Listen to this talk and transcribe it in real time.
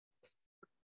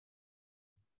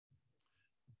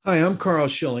Hi, I'm Carl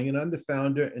Schilling, and I'm the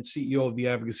founder and CEO of the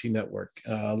Advocacy Network.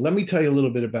 Let me tell you a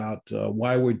little bit about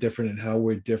why we're different and how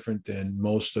we're different than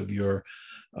most of your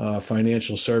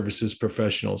financial services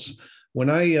professionals. When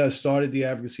I started the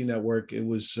Advocacy Network, it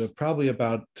was probably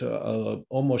about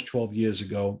almost 12 years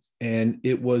ago, and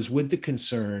it was with the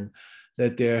concern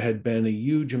that there had been a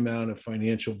huge amount of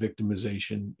financial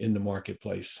victimization in the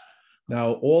marketplace.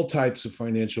 Now, all types of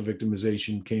financial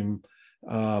victimization came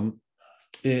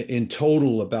in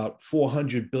total about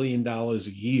 $400 billion a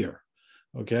year.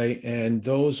 Okay, and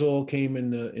those all came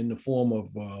in the form of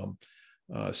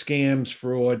scams,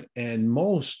 fraud, and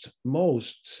most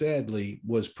sadly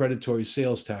was predatory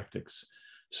sales tactics.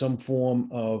 Some form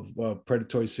of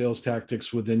predatory sales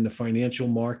tactics within the financial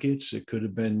markets. It could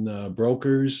have been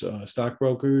brokers,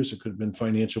 stockbrokers. It could have been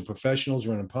financial professionals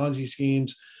running Ponzi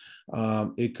schemes.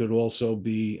 It could also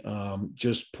be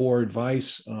just poor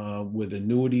advice with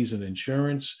annuities and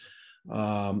insurance,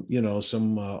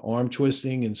 some arm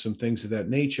twisting and some things of that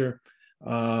nature.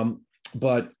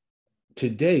 But to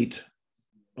date,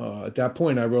 at that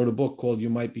point, I wrote a book called You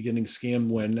Might Be Getting Scammed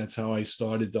When. That's how I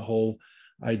started the whole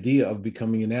idea of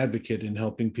becoming an advocate and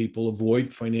helping people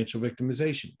avoid financial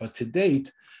victimization. But to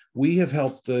date, we have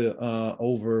helped literally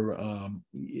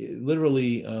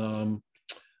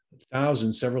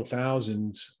several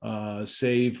thousands,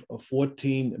 save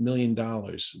 $14 million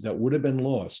that would have been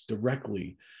lost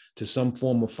directly to some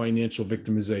form of financial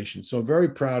victimization. So I'm very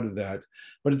proud of that.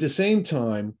 But at the same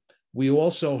time, we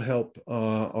also help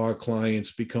our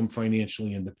clients become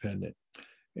financially independent.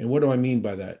 And what do I mean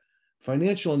by that?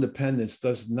 Financial independence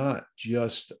does not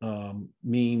just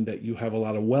mean that you have a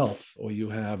lot of wealth or you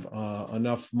have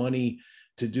enough money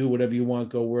to do whatever you want,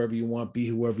 go wherever you want, be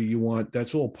whoever you want.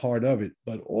 That's all part of it.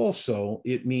 But also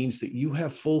it means that you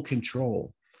have full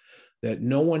control, that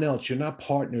no one else, you're not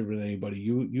partnered with anybody.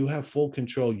 You have full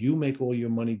control. You make all your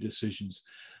money decisions.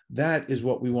 That is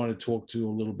what we want to talk to a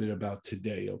little bit about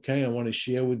today. Okay. I want to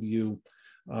share with you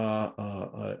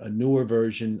a newer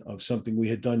version of something we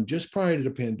had done just prior to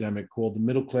the pandemic called the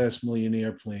Middle Class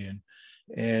Millionaire Plan.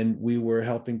 And we were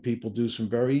helping people do some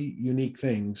very unique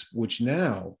things, which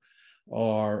now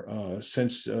are,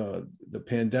 since the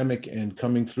pandemic and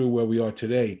coming through where we are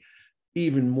today,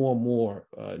 even more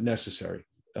necessary,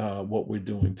 what we're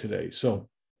doing today. So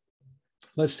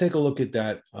let's take a look at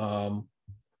that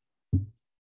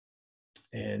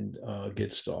and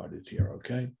get started here,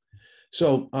 okay?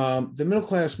 So the Middle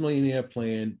Class Millionaire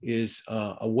Plan is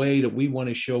a way that we want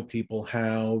to show people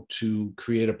how to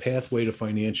create a pathway to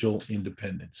financial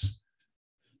independence.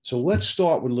 So let's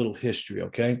start with a little history,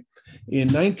 okay? In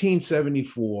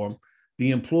 1974,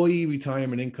 the Employee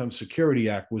Retirement Income Security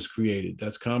Act was created.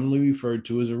 That's commonly referred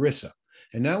to as ERISA.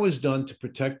 And that was done to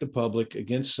protect the public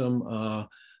against some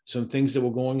things that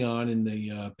were going on in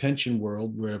the pension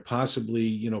world where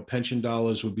possibly, pension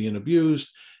dollars were being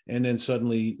abused. And then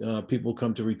suddenly people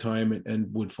come to retirement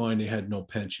and would find they had no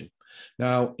pension.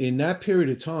 Now, in that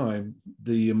period of time,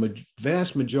 the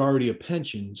vast majority of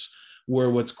pensions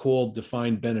were what's called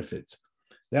defined benefits.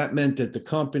 That meant that the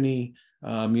company,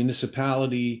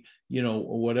 municipality,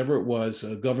 or whatever it was,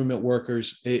 government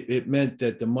workers, it meant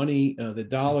that the money, the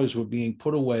dollars were being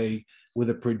put away with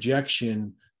a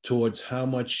projection towards how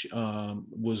much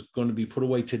was going to be put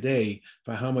away today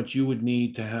for how much you would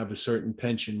need to have a certain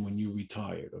pension when you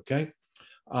retired, okay?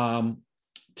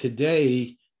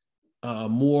 Today,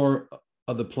 more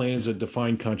of the plans are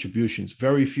defined contributions.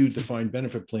 Very few defined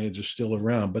benefit plans are still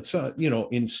around, but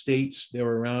in states, they're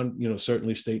around,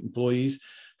 certainly state employees,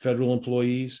 federal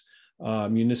employees,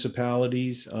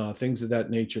 municipalities, things of that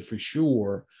nature for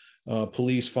sure.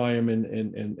 Police, firemen,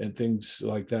 and things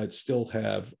like that still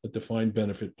have defined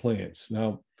benefit plans.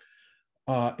 Now,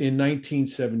 in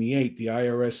 1978, the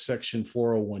IRS Section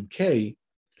 401k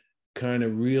kind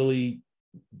of really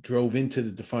drove into the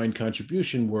defined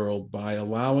contribution world by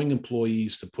allowing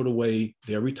employees to put away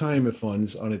their retirement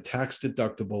funds on a tax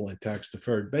deductible and tax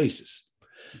deferred basis.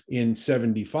 In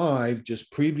 75, just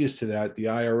previous to that, the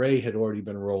IRA had already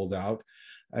been rolled out.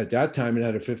 At that time, it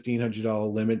had a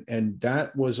 $1,500 limit, and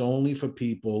that was only for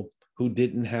people who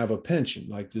didn't have a pension,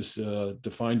 like this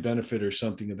defined benefit or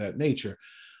something of that nature,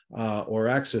 or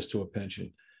access to a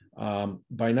pension.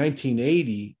 By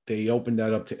 1980, they opened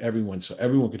that up to everyone, so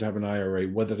everyone could have an IRA,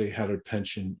 whether they had a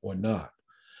pension or not.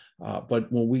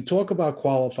 But when we talk about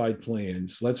qualified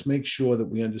plans, let's make sure that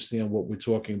we understand what we're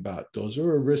talking about. Those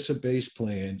are ERISA-based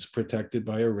plans protected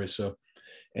by ERISA.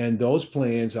 And those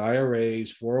plans,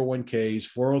 IRAs, 401ks,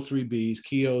 403bs,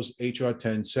 KEOs,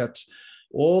 HR10, SEPs,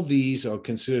 all these are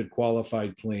considered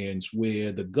qualified plans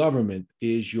where the government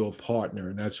is your partner.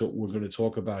 And that's what we're going to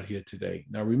talk about here today.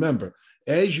 Now, remember,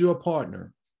 as your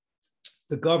partner,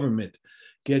 The government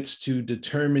gets to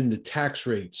determine the tax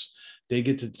rates. They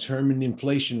get to determine the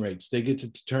inflation rates. They get to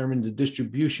determine the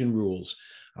distribution rules.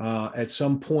 At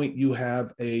some point, you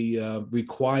have a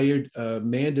required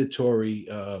mandatory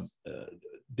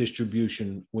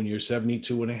distribution when you're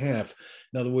 72 and a half.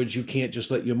 In other words, you can't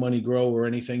just let your money grow or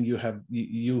anything. You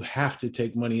have to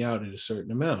take money out at a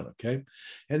certain amount, okay?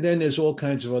 And then there's all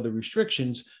kinds of other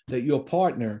restrictions that your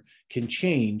partner can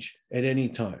change at any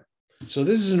time. So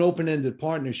this is an open-ended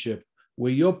partnership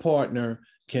where your partner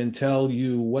can tell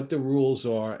you what the rules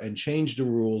are and change the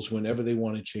rules whenever they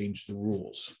want to change the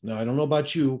rules. Now, I don't know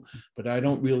about you, but I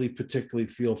don't really particularly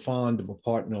feel fond of a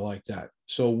partner like that.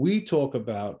 So we talk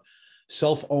about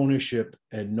self-ownership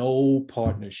and no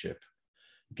partnership.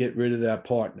 Get rid of that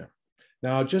partner.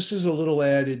 Now, just as a little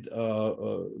added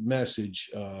message,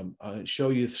 I'll show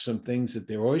you some things that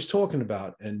they're always talking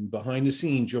about. And behind the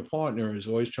scenes, your partner is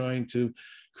always trying to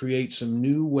create some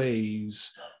new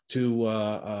ways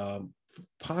to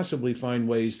possibly find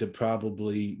ways to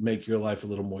probably make your life a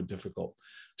little more difficult.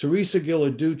 Teresa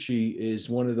Ghilarducci is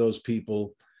one of those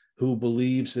people who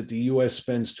believes that the U.S.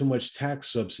 spends too much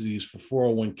tax subsidies for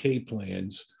 401k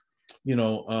plans,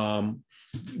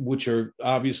 which are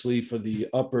obviously for the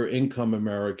upper income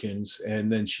Americans. And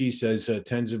then she says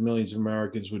tens of millions of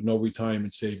Americans with no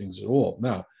retirement savings at all.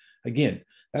 Now, again,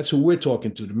 that's who we're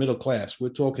talking to, the middle class. We're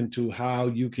talking to how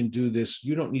you can do this.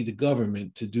 You don't need the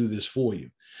government to do this for you.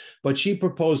 But she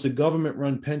proposed a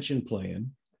government-run pension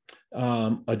plan,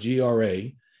 a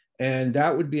GRA, and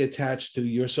that would be attached to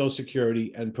your Social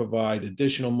Security and provide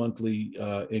additional monthly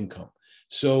income.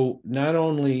 So not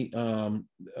only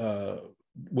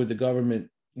would the government,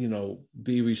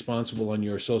 be responsible on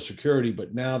your Social Security,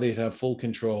 but now they'd have full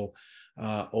control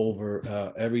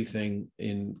over everything,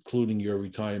 including your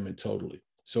retirement totally.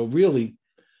 So really,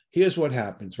 here's what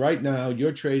happens. Right now,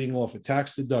 you're trading off a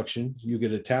tax deduction. You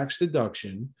get a tax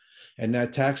deduction, and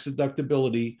that tax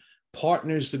deductibility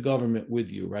partners the government with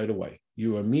you right away.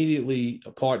 You immediately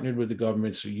partnered with the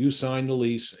government, so you sign the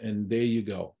lease, and there you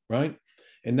go, right?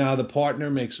 And now the partner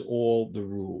makes all the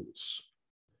rules.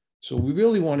 So we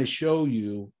really want to show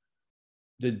you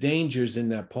the dangers in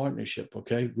that partnership,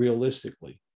 okay,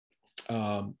 realistically.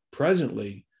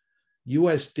 Presently,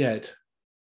 U.S. debt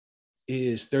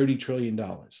is $30 trillion.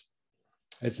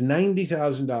 That's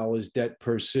 $90,000 debt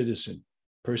per citizen,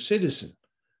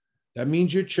 That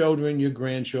means your children, your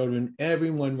grandchildren,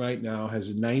 everyone right now has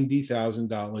a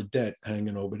 $90,000 debt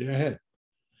hanging over their head.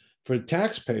 For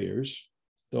taxpayers,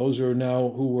 those are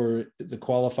now who were the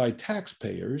qualified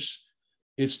taxpayers,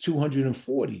 it's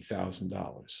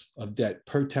 $240,000 of debt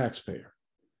per taxpayer.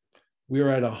 We are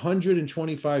at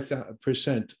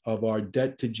 125% of our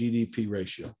debt to GDP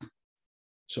ratio.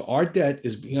 So our debt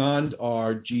is beyond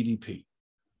our GDP.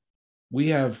 We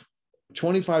have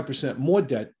 25% more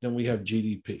debt than we have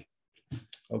GDP.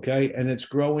 Okay, and it's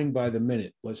growing by the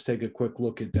minute. Let's take a quick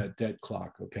look at that debt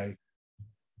clock, okay?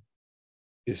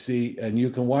 You see, and you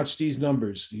can watch these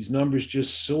numbers. These numbers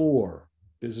just soar.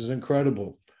 This is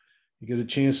incredible. You get a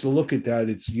chance to look at that.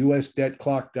 It's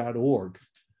usdebtclock.org.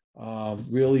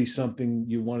 Really something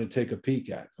you want to take a peek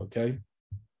at, okay?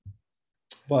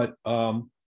 But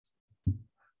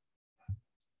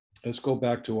let's go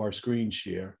back to our screen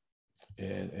share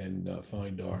and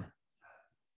find our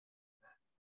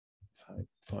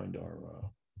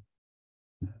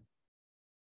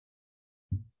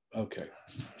okay.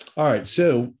 All right.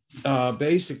 So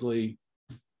basically,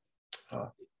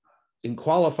 in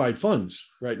qualified funds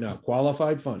right now,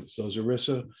 those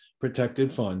ERISA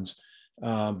protected funds,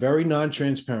 very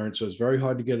non-transparent. So it's very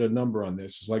hard to get a number on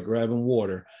this. It's like grabbing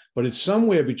water, but it's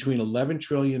somewhere between 11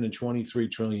 trillion and $23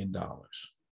 trillion.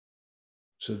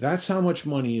 So that's how much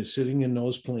money is sitting in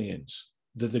those plans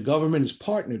that the government has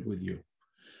partnered with you.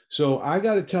 So I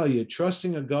got to tell you,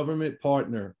 trusting a government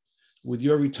partner with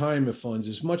your retirement funds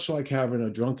is much like having a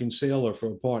drunken sailor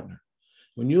for a partner.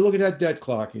 When you look at that debt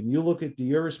clock and you look at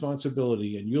the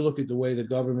irresponsibility and you look at the way the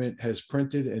government has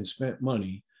printed and spent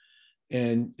money,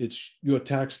 and it's your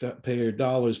taxpayer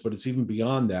dollars, but it's even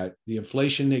beyond that, the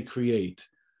inflation they create,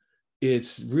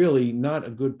 it's really not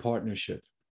a good partnership.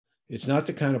 It's not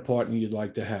the kind of partner you'd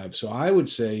like to have. So I would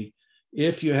say,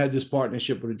 if you had this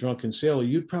partnership with a drunken sailor,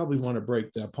 you'd probably want to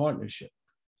break that partnership.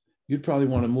 You'd probably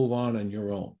want to move on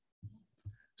your own.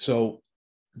 So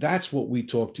that's what we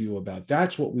talk to you about.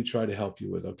 That's what we try to help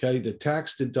you with, okay? The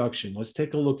tax deduction. Let's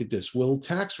take a look at this. Will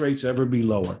tax rates ever be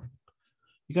lower?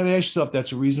 You got to ask yourself,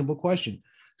 that's a reasonable question.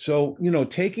 So,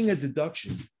 taking a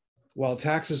deduction while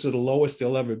taxes are the lowest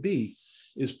they'll ever be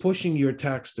is pushing your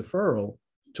tax deferral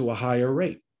to a higher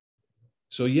rate.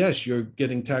 So yes, you're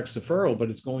getting tax deferral, but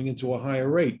it's going into a higher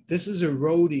rate. This is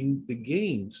eroding the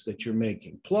gains that you're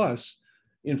making. Plus,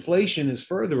 inflation is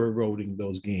further eroding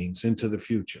those gains into the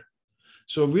future.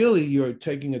 So really, you're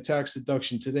taking a tax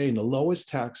deduction today in the lowest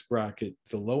tax bracket,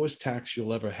 the lowest tax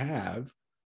you'll ever have,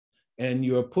 and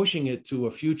you're pushing it to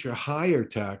a future higher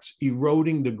tax,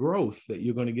 eroding the growth that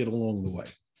you're going to get along the way.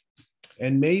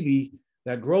 And maybe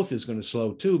that growth is going to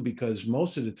slow too, because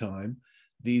most of the time,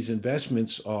 these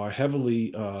investments are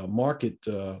heavily market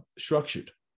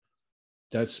structured.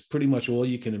 That's pretty much all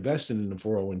you can invest in the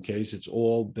 401ks. It's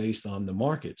all based on the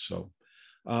market. So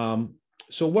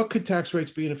what could tax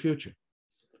rates be in the future?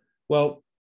 Well,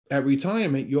 at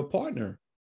retirement, your partner,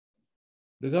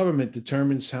 the government,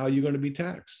 determines how you're going to be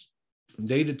taxed. And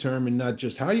they determine not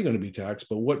just how you're going to be taxed,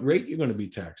 but what rate you're going to be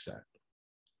taxed at.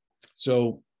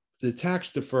 So the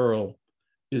tax deferral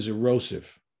is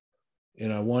erosive.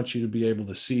 And I want you to be able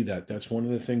to see that. That's one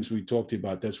of the things we talked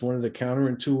about. That's one of the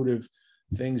counterintuitive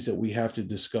things that we have to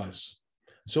discuss.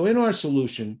 So in our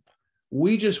solution,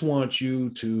 we just want you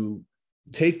to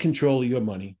take control of your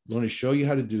money. We want to show you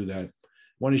how to do that.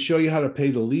 We want to show you how to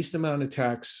pay the least amount of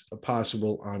tax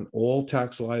possible on all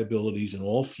tax liabilities and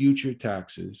all future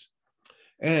taxes.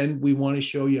 And we want to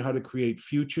show you how to create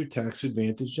future tax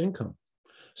advantaged income.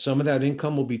 Some of that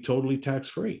income will be totally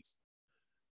tax-free.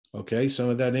 Okay, some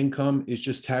of that income is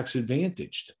just tax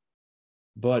advantaged,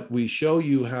 but we show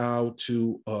you how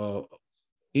to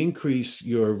increase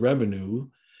your revenue,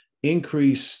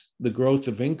 increase the growth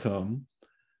of income,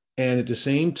 and at the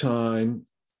same time,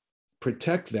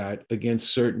 protect that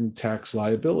against certain tax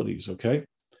liabilities. Okay,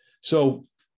 so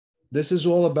this is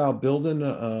all about building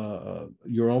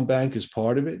your own bank as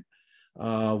part of it.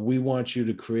 We want you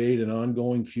to create an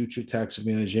ongoing future tax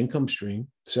advantage income stream,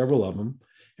 several of them.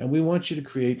 And we want you to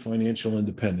create financial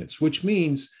independence, which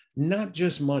means not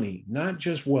just money, not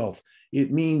just wealth.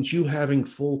 It means you having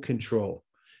full control,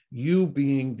 you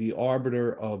being the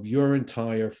arbiter of your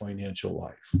entire financial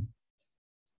life.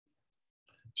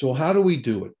 So how do we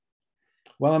do it?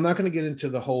 Well, I'm not going to get into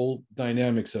the whole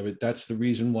dynamics of it. That's the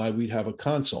reason why we'd have a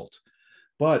consult.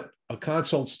 But a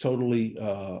consult's totally,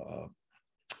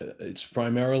 it's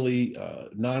primarily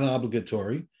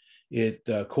non-obligatory. It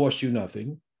costs you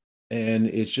nothing. And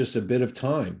it's just a bit of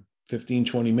time, 15,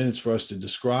 20 minutes for us to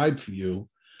describe for you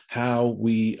how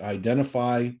we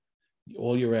identify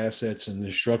all your assets and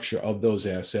the structure of those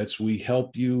assets. We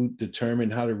help you determine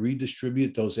how to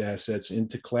redistribute those assets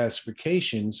into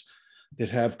classifications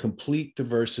that have complete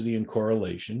diversity and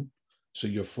correlation. So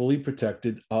you're fully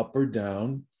protected up or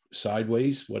down,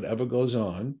 sideways, whatever goes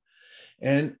on.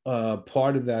 And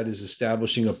part of that is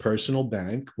establishing a personal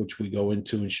bank, which we go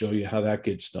into and show you how that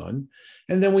gets done.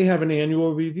 And then we have an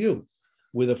annual review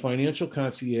with a financial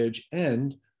concierge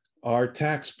and our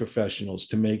tax professionals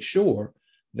to make sure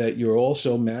that you're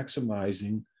also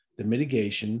maximizing the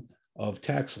mitigation of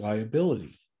tax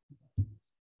liability.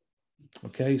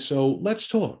 Okay, so let's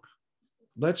talk.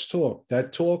 Let's talk.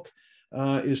 That talk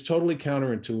is totally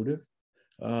counterintuitive.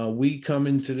 We come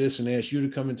into this and ask you to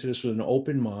come into this with an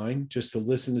open mind, just to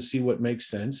listen to see what makes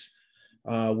sense.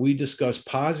 We discuss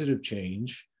positive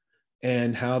change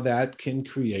and how that can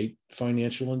create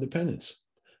financial independence.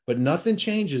 But nothing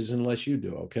changes unless you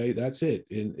do, okay? That's it.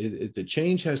 The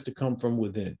change has to come from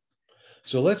within.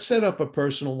 So let's set up a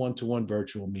personal one-to-one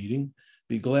virtual meeting.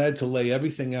 Be glad to lay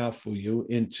everything out for you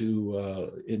into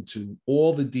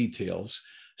all the details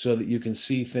so that you can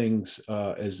see things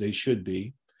as they should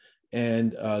be.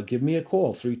 And give me a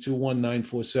call,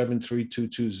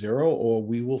 321-947-3220, or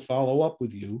we will follow up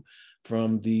with you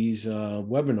from these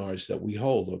webinars that we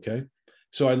hold, okay?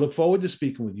 So I look forward to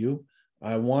speaking with you.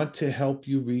 I want to help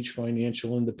you reach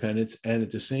financial independence and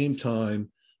at the same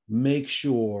time, make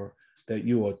sure that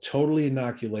you are totally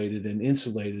inoculated and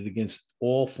insulated against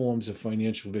all forms of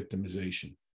financial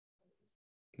victimization.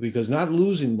 Because not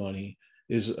losing money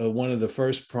is one of the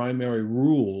first primary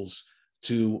rules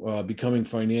to becoming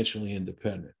financially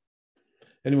independent.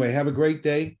 Anyway, have a great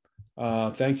day.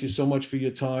 Thank you so much for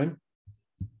your time.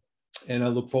 And I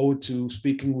look forward to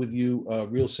speaking with you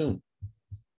real soon.